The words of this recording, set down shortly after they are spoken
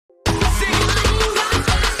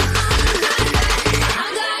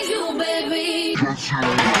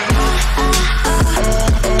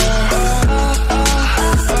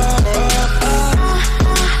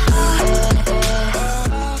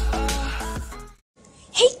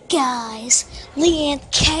Hey guys, Leeann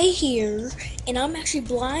K here, and I'm actually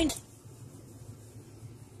blind.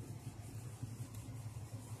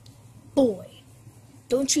 Boy,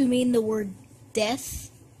 don't you mean the word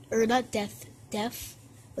death? Or not death, deaf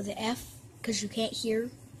with an F, because you can't hear?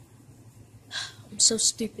 I'm so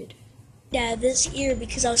stupid. Yeah, this ear,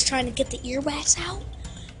 because I was trying to get the earwax out,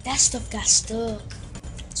 that stuff got stuck.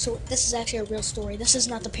 So this is actually a real story. This is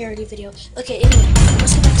not the parody video. Okay, anyway,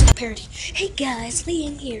 let's go back to the parody. Hey guys,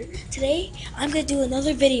 Leeann here. Today, I'm gonna do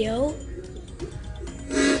another video.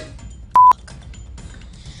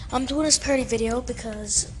 I'm doing this parody video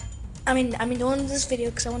because, I'm doing this video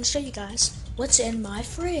because I want to show you guys what's in my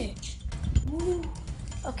fridge. Woo.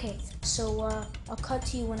 Okay, so I'll cut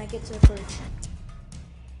to you when I get to the fridge.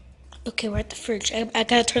 Okay, we're at the fridge. I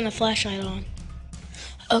gotta turn the flashlight on.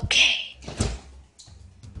 Okay.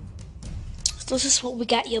 So this is what we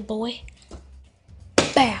got, you boy.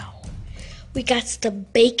 Bow. We got the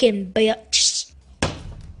bacon bits.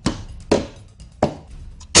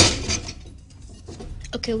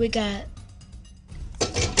 Okay, we got,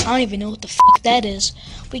 I don't even know what the fuck that is.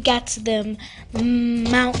 We got them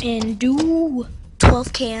Mountain Dew,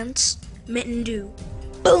 12 cans, Mountain Dew.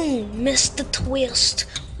 Boom, missed the twist.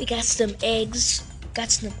 We got some eggs,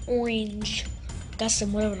 got some orange, got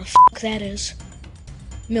some whatever the fuck that is.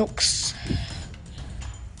 Milks.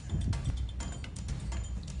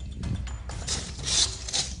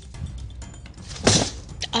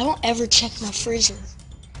 I don't ever check my freezer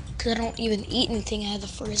because I don't even eat anything out of the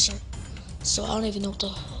freezer, so I don't even know what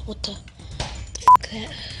the fuck that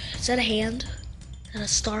is. That a hand? Is that a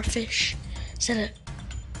starfish? Is that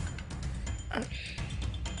a?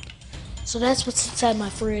 So that's what's inside my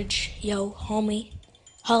fridge, yo, homie.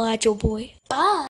 Holla at your boy. Bye.